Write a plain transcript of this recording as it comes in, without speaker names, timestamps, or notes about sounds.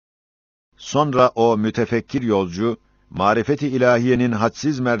Sonra o mütefekkir yolcu, marifet-i ilahiyenin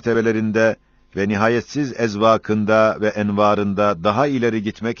hadsiz mertebelerinde ve nihayetsiz ezvakında ve envârında daha ileri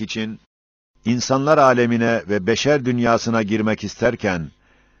gitmek için, insanlar alemine ve beşer dünyasına girmek isterken,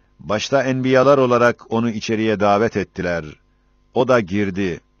 başta enbiyalar olarak onu içeriye davet ettiler. O da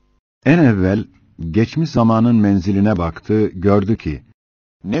girdi. En evvel, geçmiş zamanın menziline baktı, gördü ki,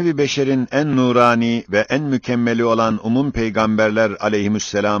 Nevi beşerin en nurani ve en mükemmeli olan umum peygamberler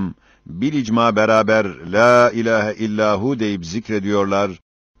aleyhisselam, bil'icma beraber la ilahe illahu deyip zikrediyorlar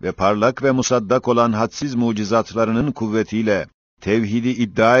ve parlak ve musaddak olan hadsiz mucizatlarının kuvvetiyle tevhidi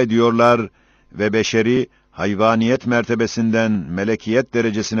iddia ediyorlar ve beşeri hayvaniyet mertebesinden melekiyet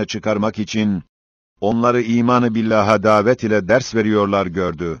derecesine çıkarmak için onları iman-ı billaha davet ile ders veriyorlar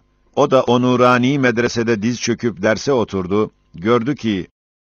gördü. O da o nurani medresede diz çöküp derse oturdu, gördü ki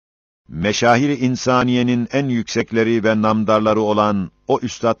Meşahir-i insaniyenin en yüksekleri ve namdarları olan o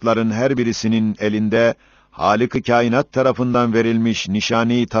üstadların her birisinin elinde Hâlık-ı Kâinat tarafından verilmiş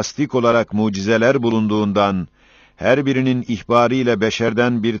nişane-i tasdik olarak mucizeler bulunduğundan, her birinin ihbarıyla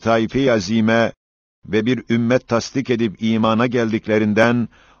beşerden bir taife-i azime ve bir ümmet tasdik edip imana geldiklerinden,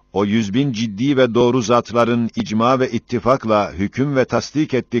 o 100.000 ciddi ve doğru zatların icma ve ittifakla hüküm ve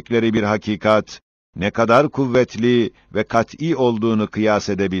tasdik ettikleri bir hakikat, ne kadar kuvvetli ve kat'î olduğunu kıyas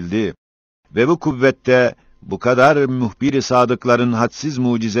edebildi. Ve bu kuvvette, bu kadar muhbir-i sadıkların hadsiz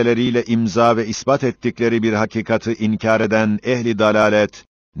mucizeleriyle imza ve ispat ettikleri bir hakikati inkar eden ehl-i dalalet,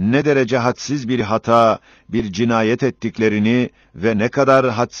 ne derece hadsiz bir hata, bir cinayet ettiklerini ve ne kadar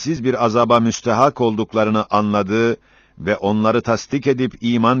hadsiz bir azaba müstehak olduklarını anladı ve onları tasdik edip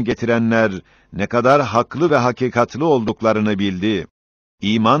iman getirenler, ne kadar haklı ve hakikatlı olduklarını bildi.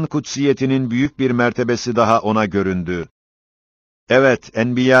 İman kutsiyetinin büyük bir mertebesi daha ona göründü. Evet,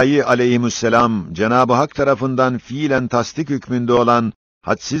 Enbiya-i aleyhisselam, Cenab-ı Hak tarafından fiilen tasdik hükmünde olan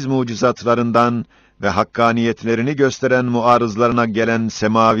hadsiz mucizatlarından ve hakkaniyetlerini gösteren muarızlarına gelen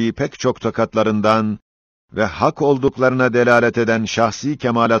semavi pek çok tokatlarından ve hak olduklarına delalet eden şahsi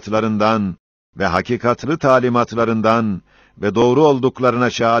kemalatlarından ve hakikatlı talimatlarından ve doğru olduklarına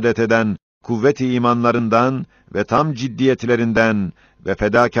şehadet eden kuvvet-i imanlarından ve tam ciddiyetlerinden ve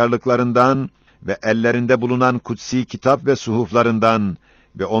fedakarlıklarından ve ellerinde bulunan kutsi kitap ve suhuflarından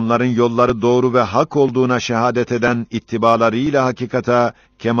ve onların yolları doğru ve hak olduğuna şehadet eden ittibalarıyla hakikata,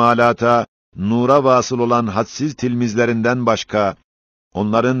 kemalata, nura vasıl olan hadsiz tilmizlerinden başka,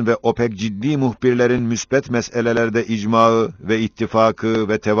 onların ve o pek ciddi muhbirlerin müsbet meselelerde icmağı ve ittifakı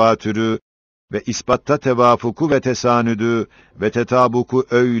ve tevatürü ve ispatta tevafuku ve tesanüdü ve tetabuku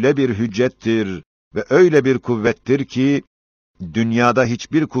öyle bir hüccettir ve öyle bir kuvvettir ki, dünyada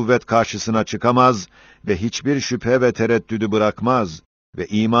hiçbir kuvvet karşısına çıkamaz ve hiçbir şüphe ve tereddüdü bırakmaz ve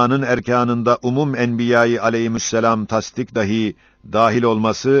imanın erkanında umum enbiya-i aleyhisselam tasdik dahi dahil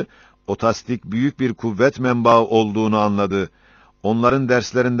olması, o tasdik büyük bir kuvvet menbaı olduğunu anladı. Onların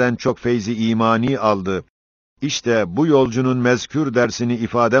derslerinden çok feyzi imani aldı. İşte bu yolcunun mezkür dersini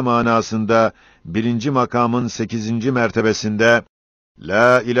ifade manasında 1. makamın 8. mertebesinde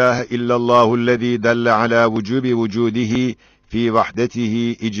La ilahe illallahu'llezî delle alâ vücûbi vücûdihi fi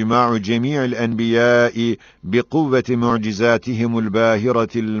vahdetihi icma'u cemî'il enbiyâ'i bi kuvveti mu'cizâtihimul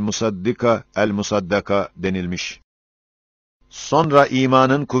bâhiretil musaddika el-musaddaka denilmiş. Sonra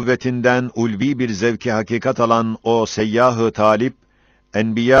imanın kuvvetinden ulvi bir zevki hakikat alan o seyyah-ı talip,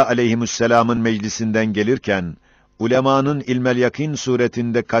 Enbiya aleyhisselamın meclisinden gelirken, ulemanın ilmel yakîn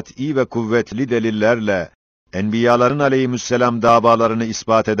suretinde kat'î ve kuvvetli delillerle, Enbiyaların aleyhisselam davalarını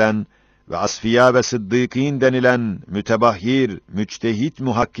ispat eden ve asfiya ve sıddıkîn denilen mütebahhir, müçtehit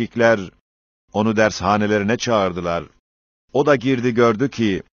muhakkikler, onu dershanelerine çağırdılar. O da girdi gördü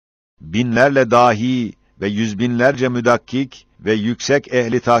ki, binlerle dahi ve yüz binlerce müdakkik ve yüksek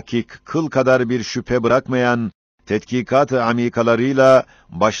ehli tahkik kıl kadar bir şüphe bırakmayan tetkikat-ı amikalarıyla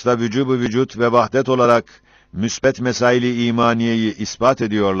başta vücub-u vücut ve vahdet olarak müsbet mesail-i imaniyeyi ispat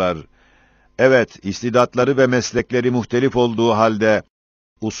ediyorlar. Evet, istidatları ve meslekleri muhtelif olduğu halde,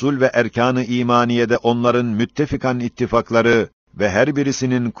 usul ve erkan-ı imaniyede onların müttefikan ittifakları ve her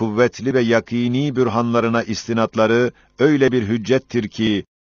birisinin kuvvetli ve yakînî bürhanlarına istinatları öyle bir hüccettir ki,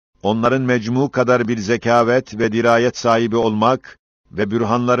 onların mecmu kadar bir zekavet ve dirayet sahibi olmak ve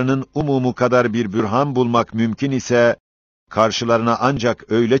bürhanlarının umumu kadar bir bürhan bulmak mümkün ise, karşılarına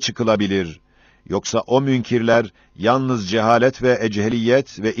ancak öyle çıkılabilir. Yoksa o münkirler, yalnız cehalet ve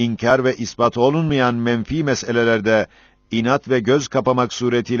echeliyet ve inkar ve ispat olunmayan menfi meselelerde, inat ve göz kapamak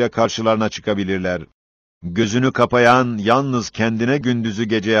suretiyle karşılarına çıkabilirler. Gözünü kapayan, yalnız kendine gündüzü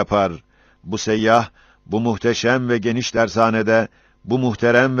gece yapar. Bu seyyah, bu muhteşem ve geniş dershanede, bu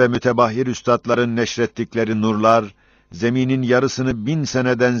muhterem ve mütebahhir üstadların neşrettikleri nurlar zeminin yarısını 1000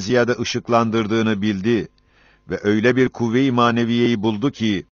 seneden ziyade ışıklandırdığını bildi ve öyle bir kuvve-i maneviyeyi buldu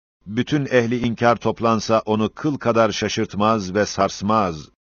ki, bütün ehli inkar toplansa onu kıl kadar şaşırtmaz ve sarsmaz.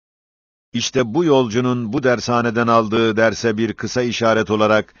 İşte bu yolcunun bu dershaneden aldığı derse bir kısa işaret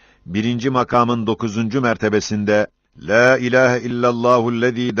olarak, 1. makamın 9. mertebesinde, La ilahe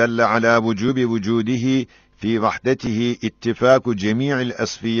illallahu'llezî delle alâ vücûbi vücûdihi fî vahdetihi ittifâku cemî'il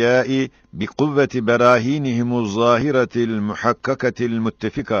esfiyâi bi kuvveti berâhînihimuz zâhiretil muhakkakatil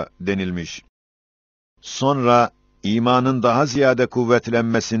muttefika denilmiş. Sonra, imanın daha ziyade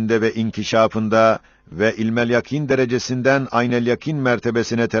kuvvetlenmesinde ve inkişafında ve ilmel yakîn derecesinden aynel yakîn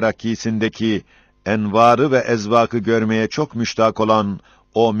mertebesine terakkisindeki envârı ve ezvakı görmeye çok müştak olan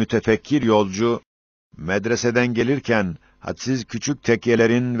o mütefekkir yolcu, medreseden gelirken hadsiz küçük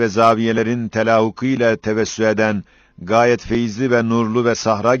tekyelerin ve zaviyelerin telahukuyla tevessü eden gayet feyizli ve nurlu ve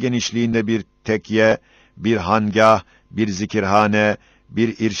sahra genişliğinde bir tekye, bir hangâh, bir zikirhane,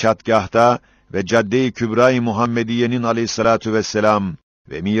 bir irşadgâhta ve cadde-i Kübra-i Muhammediye'nin aleyhissalatu vesselam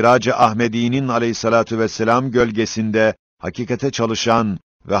ve Mirac-ı Ahmedi'nin aleyhissalatu vesselam gölgesinde hakikate çalışan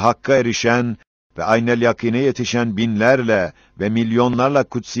ve hakka erişen ve aynel yakine yetişen binlerle ve milyonlarla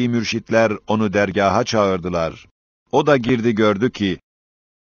kutsi mürşitler onu dergaha çağırdılar. O da girdi gördü ki,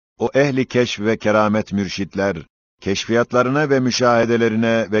 o ehli keşf ve keramet mürşitler, keşfiyatlarına ve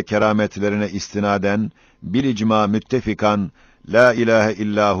müşahedelerine ve kerametlerine istinaden, bil'icma müttefikan, la ilahe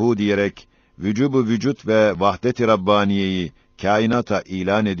illahu diyerek, vücubu vücut ve vahdet-i Rabbaniye'yi kainata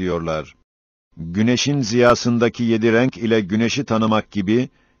ilan ediyorlar. Güneşin ziyasındaki 7 renk ile güneşi tanımak gibi,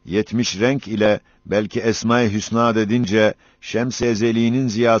 70 renk ile belki Esma-i Hüsna dedince, Şems-i Ezeli'nin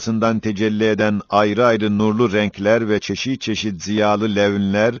ziyasından tecelli eden ayrı ayrı nurlu renkler ve çeşit çeşit ziyalı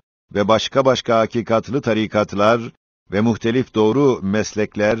levnler ve başka başka hakikatlı tarikatlar ve muhtelif doğru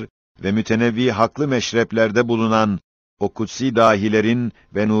meslekler ve mütenevvi haklı meşreplerde bulunan o kutsi dahilerin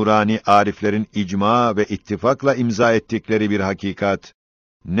ve nurani ariflerin icma ve ittifakla imza ettikleri bir hakikat,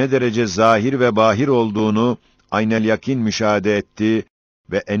 ne derece zahir ve bahir olduğunu aynel yakîn müşahede etti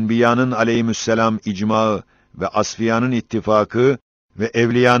ve enbiyanın aleyhisselam icmaı ve asfiyanın ittifakı ve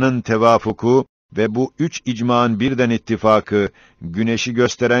evliyanın tevafuku ve bu 3 icmanın birden ittifakı, güneşi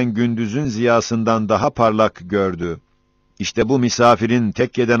gösteren gündüzün ziyasından daha parlak gördü. İşte bu misafirin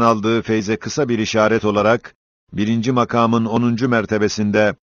tekkeden aldığı feyze kısa bir işaret olarak, 1. makamın 10.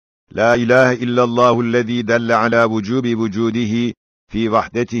 mertebesinde, La ilahe illallahu'llezî delle alâ vücûbi vücûdihi fî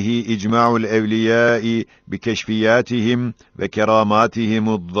vahdetihi icma'ul evliyâi bi keşfiyâtihim ve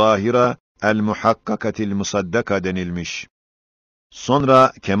kerâmâtihimud zâhira el-muhakkakatil musaddaka denilmiş.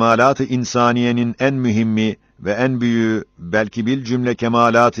 Sonra kemâlât-ı insaniyenin en mühimmi ve en büyüğü, belki bil cümle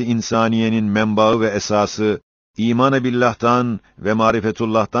kemâlât-ı insaniyenin menbaı ve esası, iman-ı billah'tan ve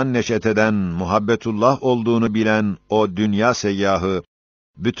marifetullah'tan neşet eden muhabbetullah olduğunu bilen o dünya seyyahı,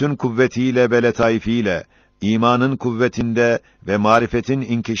 bütün kuvvetiyle ve letaifiyle, imanın kuvvetinde ve marifetin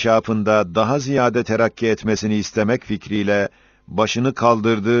inkişafında daha ziyade terakki etmesini istemek fikriyle, başını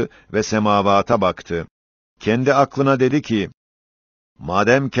kaldırdı ve semavata baktı. Kendi aklına dedi ki,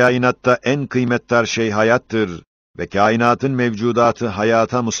 madem kainatta en kıymetdar şey hayattır ve kainatın mevcudatı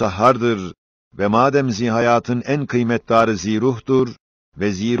hayata musahhardır ve madem zihayatın en kıymetdarı ziruhtur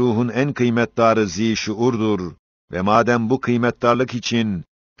ve ziruhun en kıymetdarı zişuurdur ve madem bu kıymetdarlık için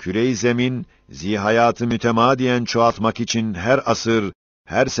küre-i zemin zihayatı mütemadiyen çoğaltmak için her asır,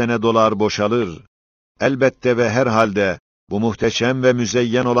 her sene dolar boşalır. Elbette ve herhalde bu muhteşem ve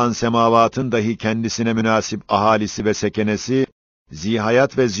müzeyyen olan semavatın dahi kendisine münasip ahalisi ve sekenesi,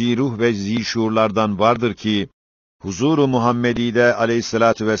 zihayat ve ziruh ve zişuurlardan vardır ki, huzur-u Muhammedi'de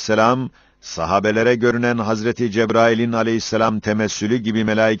aleyhissalatu vesselam, sahabelere görünen Hazreti Cebrail'in aleyhisselam temessülü gibi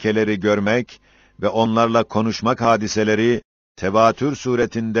melaikeleri görmek ve onlarla konuşmak hadiseleri, tevatür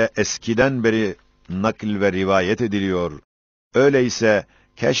suretinde eskiden beri nakil ve rivayet ediliyor. Öyleyse,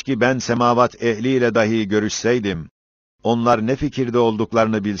 keşke ben semavat ehliyle dahi görüşseydim, onlar ne fikirde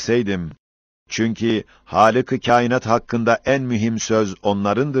olduklarını bilseydim. Çünkü Hâlık-ı Kâinat hakkında en mühim söz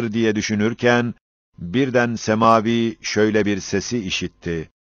onlarındır diye düşünürken, birden semavi şöyle bir sesi işitti.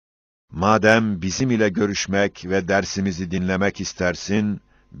 Madem bizim ile görüşmek ve dersimizi dinlemek istersin,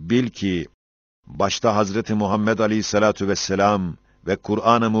 bil ki, başta Hazreti Muhammed aleyhissalatu vesselam ve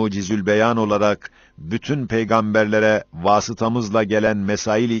Kur'an-ı Mucizül Beyan olarak bütün peygamberlere vasıtamızla gelen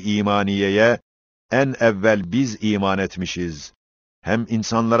mesail-i imaniyeye en evvel biz iman etmişiz. Hem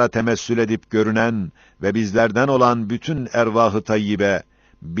insanlara temessül edip görünen ve bizlerden olan bütün ervah-ı tayyibe,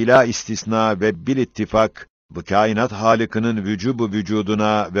 bila istisna ve bil ittifak, bu kainat Hâlık'ının vücubu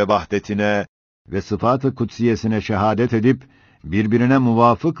vücuduna ve vahdetine ve sıfat-ı kutsiyesine şehadet edip, birbirine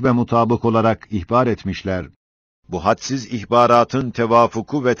muvafık ve mutabık olarak ihbar etmişler. Bu hadsiz ihbaratın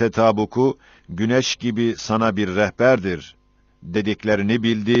tevafuku ve tetabuku, güneş gibi sana bir rehberdir, dediklerini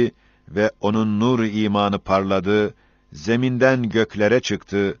bildi ve onun nur-u imanı parladı, zeminden göklere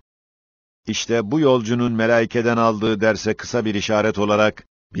çıktı. İşte bu yolcunun melaikeden aldığı derse kısa bir işaret olarak,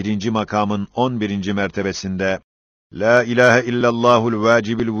 1. makamın 11. mertebesinde, La ilahe illallahul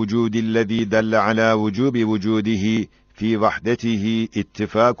vacibil vücudillezî delle alâ vücûbi vücûdihi fî vahdetihi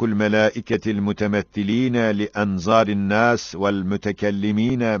ittifâkul melâiketil mutemettilîne li enzârin nâs vel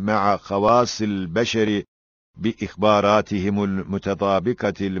mütekellimîne ma'a havâsil beşeri bi ihbârâtihimul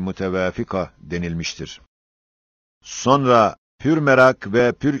mutetâbikatil mutevâfika denilmiştir. Sonra pür merak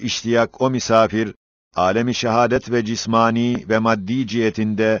ve pür iştiyak o misafir, alemi şehadet ve cismani ve maddi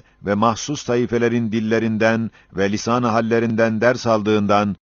cihetinde ve mahsus taifelerin dillerinden ve lisan-ı hallerinden ders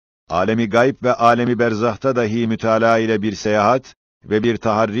aldığından, alemi gayb ve alemi berzahta dahi mütalaa ile bir seyahat ve bir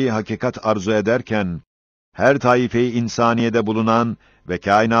taharri hakikat arzu ederken, her taife-i insaniyede bulunan ve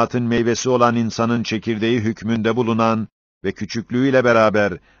kainatın meyvesi olan insanın çekirdeği hükmünde bulunan ve küçüklüğüyle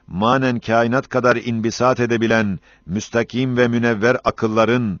beraber manen kainat kadar inbisat edebilen müstakim ve münevver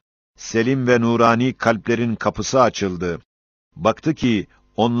akılların, selim ve nurani kalplerin kapısı açıldı. Baktı ki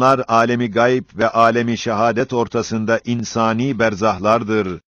onlar alemi gayb ve alemi şehadet ortasında insani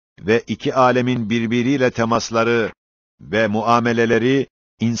berzahlardır ve iki alemin birbiriyle temasları ve muameleleri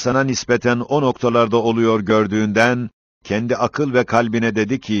insana nispeten o noktalarda oluyor gördüğünden kendi akıl ve kalbine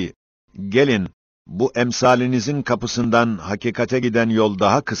dedi ki: "Gelin, bu emsalinizin kapısından hakikate giden yol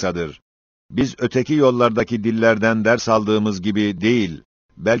daha kısadır. Biz öteki yollardaki dillerden ders aldığımız gibi değil,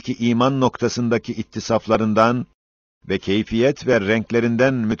 belki iman noktasındaki ittisaflarından ve keyfiyet ve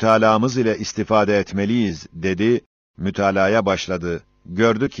renklerinden mütalaamız ile istifade etmeliyiz," dedi, mütalaya başladı.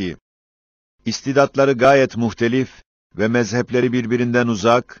 Gördü ki, istidatları gayet muhtelif ve mezhepleri birbirinden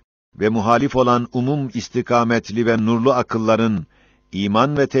uzak ve muhalif olan umum istikametli ve nurlu akılların,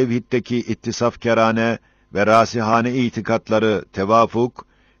 iman ve tevhiddeki ittisafkârane ve rasihane itikatları tevafuk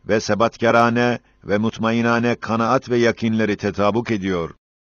ve sebatkârane ve mutmainane kanaat ve yakinleri tetabuk ediyor.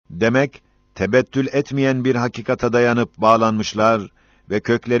 Demek, tebettül etmeyen bir hakikata dayanıp bağlanmışlar ve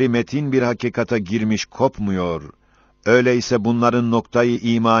kökleri metin bir hakikata girmiş kopmuyor. Öyleyse bunların noktayı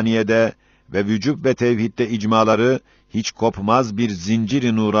imaniyede ve vücub ve tevhidde icmaları hiç kopmaz bir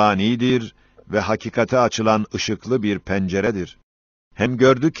zincir-i nuranidir ve hakikate açılan ışıklı bir penceredir. Hem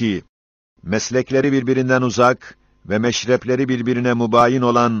gördü ki, meslekleri birbirinden uzak ve meşrepleri birbirine mubayin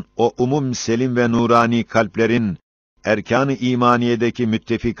olan o umum selim ve nurani kalplerin, erkan-ı imaniyedeki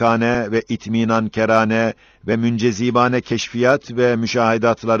müttefikane ve itminankerane ve müncezibane keşfiyat ve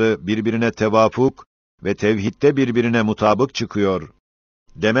müşahidatları birbirine tevafuk ve tevhidde birbirine mutabık çıkıyor.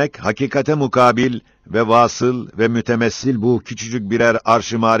 Demek, hakikate mukabil ve vasıl ve mütemessil bu küçücük birer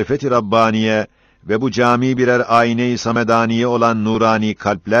arş-ı marifet-i Rabbaniye ve bu cami birer ayne-i samedaniye olan nurani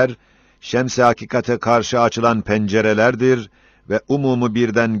kalpler, şems-i hakikate karşı açılan pencerelerdir ve umumu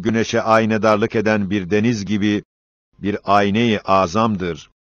birden güneşe aynedarlık eden bir deniz gibi bir ayne-i azamdır.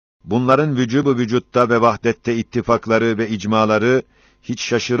 Bunların vücubu vücutta ve vahdette ittifakları ve icmaları, hiç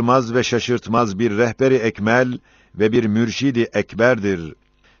şaşırmaz ve şaşırtmaz bir rehber-i ekmel ve bir mürşid-i ekberdir.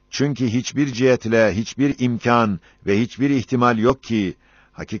 Çünkü hiçbir cihetle, hiçbir imkan ve hiçbir ihtimal yok ki,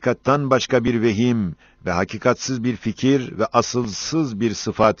 hakikattan başka bir vehim ve hakikatsız bir fikir ve asılsız bir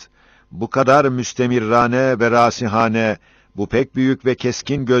sıfat, bu kadar müstemirrane ve rasihane, bu pek büyük ve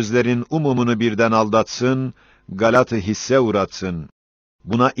keskin gözlerin umumunu birden aldatsın, galat-ı hisse uğratsın.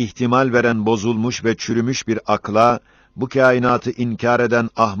 Buna ihtimal veren bozulmuş ve çürümüş bir akla, bu kainatı inkar eden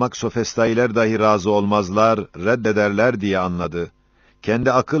ahmak sofistailer dahi razı olmazlar, reddederler diye anladı.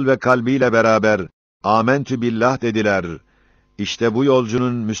 Kendi akıl ve kalbiyle beraber, "Âmentü billah" dediler. İşte bu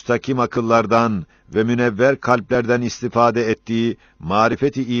yolcunun müstakim akıllardan ve münevver kalplerden istifade ettiği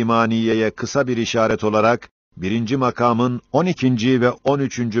marifet-i imaniyeye kısa bir işaret olarak 1. makamın 12. ve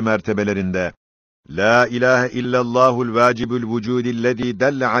 13. mertebelerinde La ilahe illallahul vacibul vücudillezî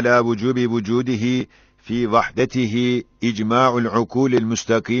delle alâ vücûbi vücûdihi fî vahdetihi icma'ul ukulil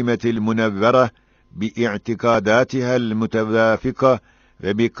müstakimetil munevvere bi i'tikâdâtihel mutevâfika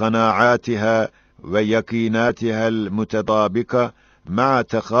ve bi kanâ'âtiha ve yakînâtihel mutetabika ma'a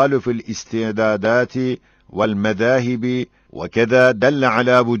tehâlufil istidâdâti vel medâhibi ve kezâ delle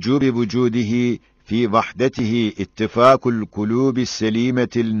alâ vücûbi vücûdihi fî vahdetihi ittifâkul kulûbis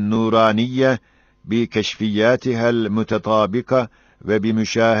selîmetil nurâniyye bi keşfiyâtihel mutetabika ve bi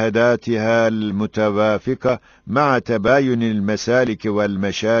müşâhedâtihel mutevâfika ma'a tebâyünil mesâlik vel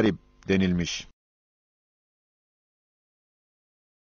meşârib denilmiş.